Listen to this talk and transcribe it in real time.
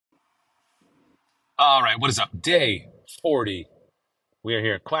All right, what is up? Day 40. We are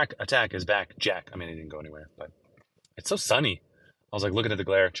here. Quack Attack is back. Jack. I mean, it didn't go anywhere, but it's so sunny. I was like looking at the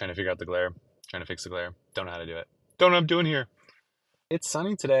glare, trying to figure out the glare, trying to fix the glare. Don't know how to do it. Don't know what I'm doing here. It's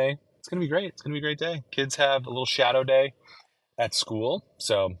sunny today. It's going to be great. It's going to be a great day. Kids have a little shadow day at school,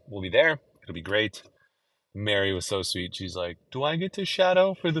 so we'll be there. It'll be great. Mary was so sweet. She's like, "Do I get to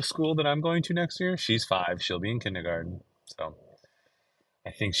shadow for the school that I'm going to next year?" She's 5. She'll be in kindergarten. So I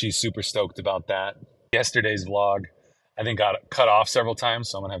think she's super stoked about that. Yesterday's vlog, I think, got cut off several times,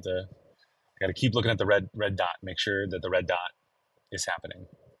 so I'm gonna have to got to keep looking at the red dot, make sure that the red dot is happening.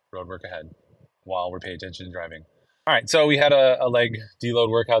 Road work ahead while we're paying attention to driving. All right, so we had a leg deload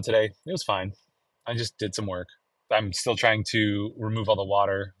workout today. It was fine. I just did some work. I'm still trying to remove all the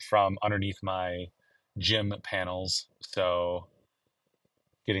water from underneath my gym panels. So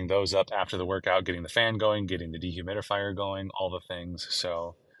getting those up after the workout, getting the fan going, getting the dehumidifier going, all the things.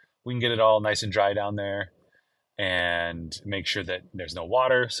 So we can get it all nice and dry down there and make sure that there's no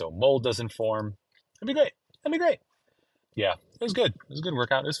water so mold doesn't form. That'd be great. That'd be great. Yeah, it was good. It was a good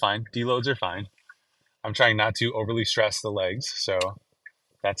workout. It was fine. Deloads are fine. I'm trying not to overly stress the legs, so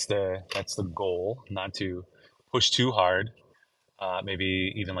that's the goal, not to push too hard.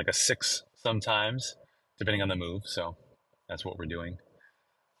 Maybe even like a 6 sometimes, depending on the move. So that's what we're doing.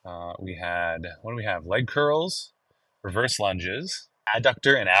 We had, what do we have? Leg curls, reverse lunges,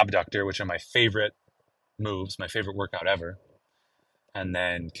 adductor and abductor, which are my favorite moves, my favorite workout ever. And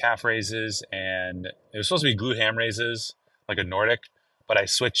then calf raises, and it was supposed to be glute ham raises, like a Nordic, but I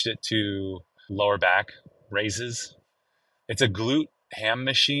switched it to lower back raises. It's a glute ham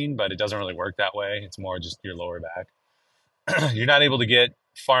machine, but it doesn't really work that way. It's more just your lower back. You're not able to get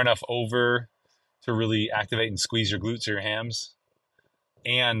far enough over to really activate and squeeze your glutes or your hams.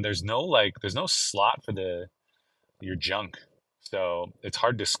 And there's no slot for your junk. So it's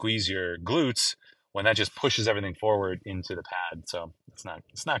hard to squeeze your glutes when that just pushes everything forward into the pad. So it's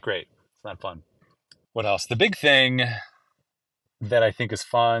not great. It's not fun. What else? The big thing that I think is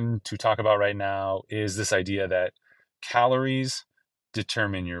fun to talk about right now is this idea that calories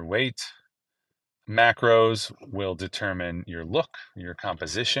determine your weight, macros will determine your look, your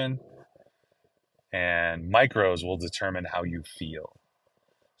composition, and micros will determine how you feel.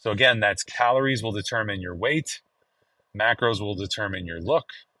 So again, that's calories will determine your weight, macros will determine your look,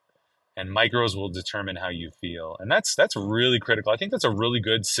 and micros will determine how you feel. And that's really critical. I think that's a really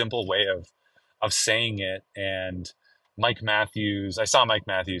good, simple way of saying it. And Mike Matthews, I saw Mike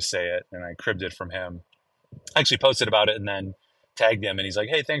Matthews say it, and I cribbed it from him. I actually posted about it and then tagged him, and he's like,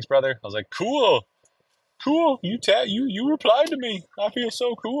 "Hey, thanks, brother." I was like, "Cool, cool. You replied to me. I feel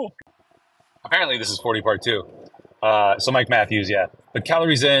so cool." Apparently, this is 40 part two. So Mike Matthews, yeah. But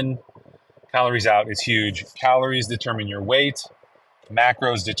calories in, calories out is huge. Calories determine your weight.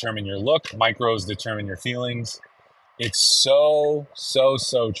 Macros determine your look. Micros determine your feelings. It's so, so,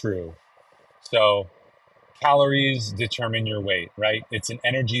 so true. So calories determine your weight, right? It's an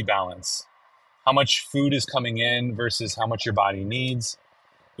energy balance. How much food is coming in versus how much your body needs.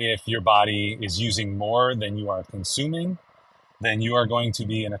 If your body is using more than you are consuming, then you are going to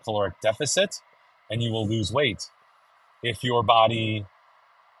be in a caloric deficit and you will lose weight. If your body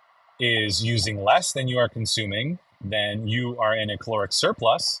is using less than you are consuming, then you are in a caloric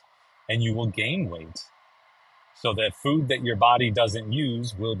surplus and you will gain weight. So the food that your body doesn't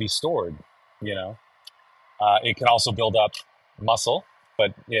use will be stored, you know. It can also build up muscle,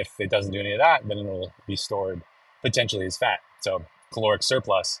 but if it doesn't do any of that, then it will be stored potentially as fat. So caloric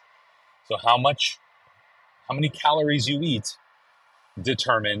surplus. So how many calories you eat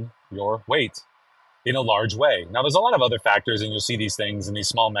determine your weight in a large way. Now, there's a lot of other factors, and you'll see these things and these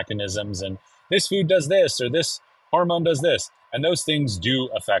small mechanisms, and this food does this, or this hormone does this, and those things do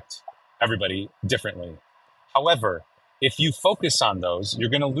affect everybody differently. However, if you focus on those,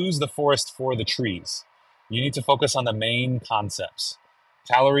 you're going to lose the forest for the trees. You need to focus on the main concepts: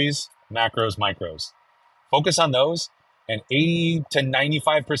 calories, macros, micros. Focus on those, and 80 to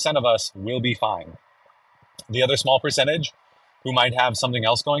 95% of us will be fine. The other small percentage who might have something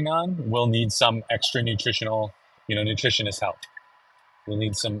else going on will need some extra nutritional, nutritionist help. Will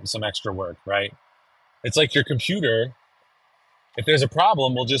need some extra work, right? It's like your computer. If there's a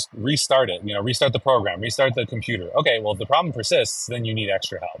problem, we'll just restart it, restart the program, restart the computer. Okay, well, if the problem persists, then you need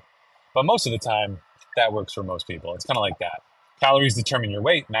extra help. But most of the time, that works for most people. It's kind of like that. Calories determine your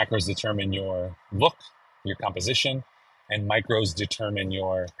weight, macros determine your look, your composition, and micros determine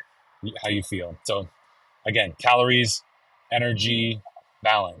how you feel. So again, calories, energy,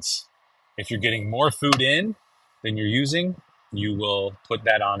 balance. If you're getting more food in than you're using, you will put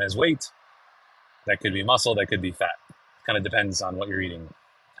that on as weight. That could be muscle, that could be fat. Kind of depends on what you're eating,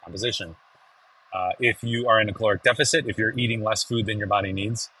 composition. If you are in a caloric deficit, if you're eating less food than your body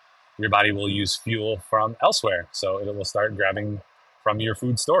needs, your body will use fuel from elsewhere. So it will start grabbing from your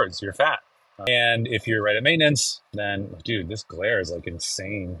food stores, your fat. And if you're right at maintenance, then, dude, this glare is like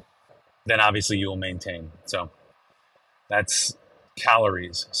insane. Then obviously you will maintain. So that's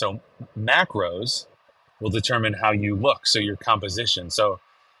calories. So macros will determine how you look. So your composition. So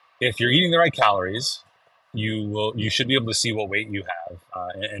if you're eating the right calories, you should be able to see what weight you have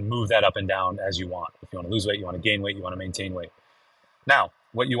and move that up and down as you want. If you want to lose weight, you want to gain weight, you want to maintain weight. Now,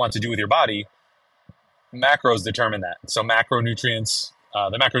 what you want to do with your body, macros determine that. So macronutrients,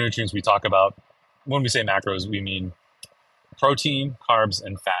 the macronutrients we talk about, when we say macros, we mean protein, carbs,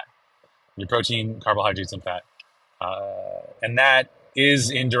 and fat. Your protein, carbohydrates, and fat. And that is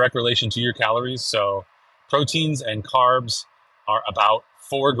in direct relation to your calories. So proteins and carbs are about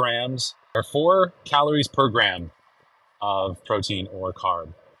 4 grams or 4 calories per gram of protein or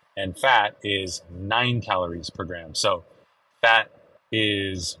carb. And fat is 9 calories per gram. So fat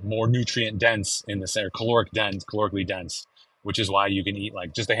is more nutrient dense in the center, calorically dense, which is why you can eat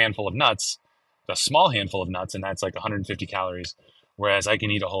like just a handful of nuts, a small handful of nuts, and that's like 150 calories. Whereas I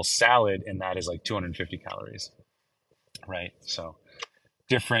can eat a whole salad and that is like 250 calories, right? So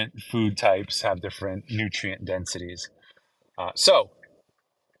different food types have different nutrient densities. So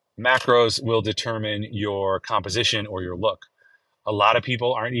macros will determine your composition or your look. A lot of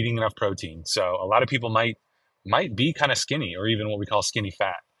people aren't eating enough protein. So a lot of people might be kind of skinny or even what we call skinny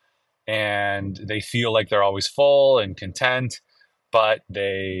fat. And they feel like they're always full and content, but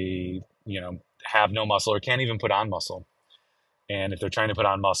they, have no muscle or can't even put on muscle. And if they're trying to put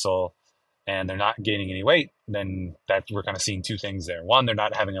on muscle and they're not gaining any weight, then that we're kind of seeing two things there. One, they're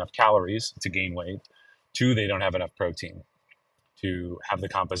not having enough calories to gain weight. Two, they don't have enough protein to have the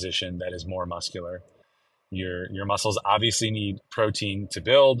composition that is more muscular. Your muscles obviously need protein to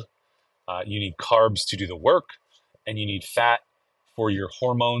build. You need carbs to do the work, and you need fat for your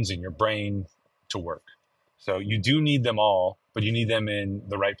hormones and your brain to work. So you do need them all, but you need them in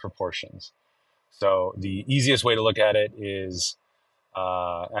the right proportions. So the easiest way to look at it is,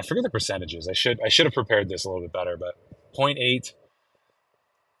 I forget the percentages. I should have prepared this a little bit better, but 0.8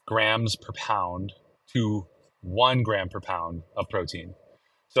 grams per pound to 1 gram per pound of protein.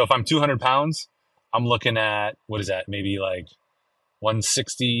 So if I'm 200 pounds, I'm looking at, what is that? Maybe like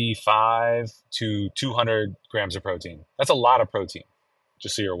 165 to 200 grams of protein. That's a lot of protein,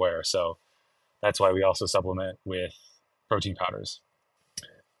 just so you're aware. So that's why we also supplement with protein powders.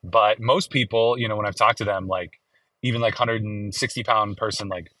 But most people, when I've talked to them, like even like 160-pound person,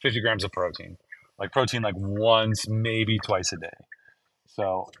 like 50 grams of protein, like once, maybe twice a day.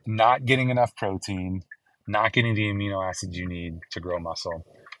 So not getting enough protein, not getting the amino acids you need to grow muscle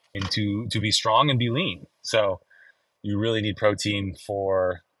and to be strong and be lean. So you really need protein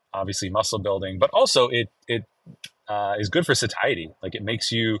for obviously muscle building, but also it is good for satiety. Like it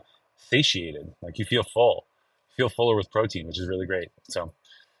makes you satiated, like you feel fuller with protein, which is really great. So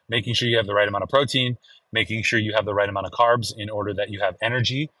making sure you have the right amount of protein, making sure you have the right amount of carbs in order that you have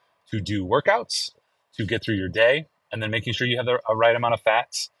energy to do workouts, to get through your day, and then making sure you have the right amount of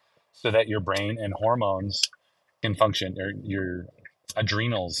fats so that your brain and hormones can function, or your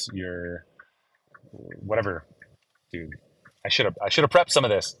adrenals, your whatever. Dude, I should have prepped some of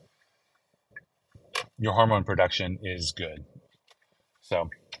this. Your hormone production is good. So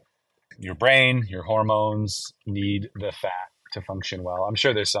your brain, your hormones need the fat to function well. I'm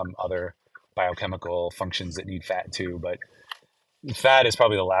sure there's some other biochemical functions that need fat too, but fat is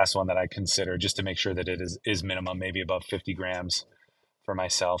probably the last one that I consider, just to make sure that it is minimum, maybe above 50 grams for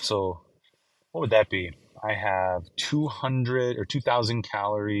myself. So what would that be? I have 200 or 2,000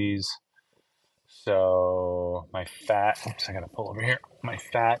 calories. So my fat, oops, I gotta pull over here. My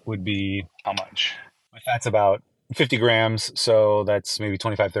fat would be how much? My fat's about 50 grams. So that's maybe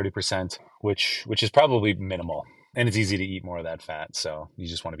 25, 30%, which is probably minimal. And it's easy to eat more of that fat. So you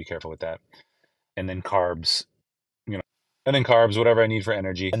just want to be careful with that. And then carbs, you know, and then carbs, whatever I need for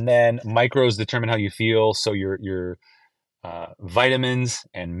energy. And then micros determine how you feel. So your vitamins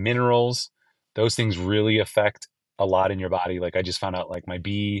and minerals, those things really affect a lot in your body. Like I just found out like my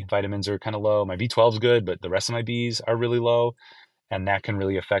B vitamins are kind of low. My B12 is good, but the rest of my Bs are really low. And that can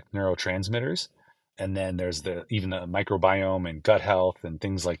really affect neurotransmitters. And then there's even the microbiome and gut health and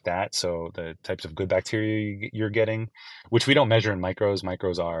things like that. So the types of good bacteria you're getting, which we don't measure in micros.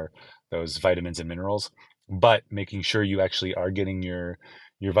 Micros are those vitamins and minerals, but making sure you actually are getting your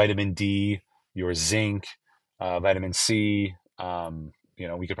vitamin D, your zinc, vitamin C.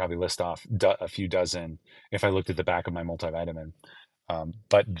 We could probably list off a few dozen if I looked at the back of my multivitamin.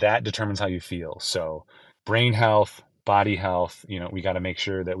 But that determines how you feel. So brain health, body health, we got to make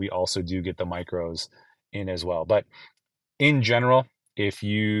sure that we also do get the micros in as well. But in general, if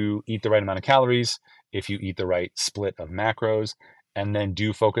you eat the right amount of calories, if you eat the right split of macros, and then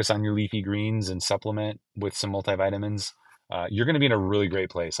do focus on your leafy greens and supplement with some multivitamins, you're going to be in a really great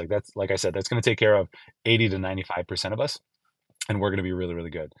place. Like I said, that's going to take care of 80 to 95% of us, and we're going to be really, really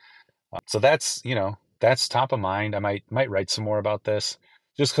good. So that's top of mind. I might write some more about this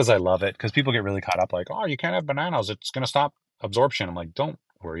just because I love it. Because people get really caught up, like, oh, you can't have bananas; it's going to stop absorption. I'm like, don't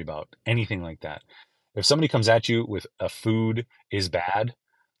worry about anything like that. If somebody comes at you with a food is bad,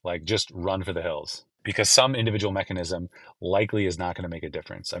 like just run for the hills because some individual mechanism likely is not going to make a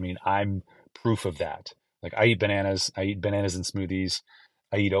difference. I mean, I'm proof of that. Like I eat bananas, in smoothies,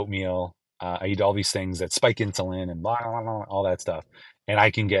 I eat oatmeal, I eat all these things that spike insulin and blah, blah, blah, all that stuff. And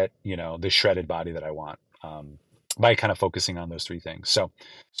I can get, the shredded body that I want by kind of focusing on those three things.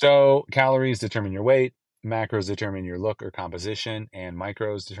 So calories determine your weight, macros determine your look or composition, and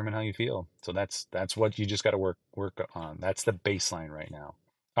micros determine how you feel. So that's what you just got to work on. That's the baseline right now.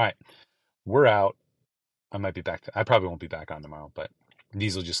 All right, we're out. I might be back. I probably won't be back on tomorrow, but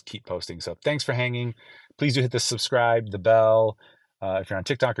these will just keep posting. So thanks for hanging. Please do hit the subscribe, the bell. If you're on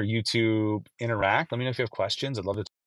TikTok or YouTube, interact. Let me know if you have questions. I'd love to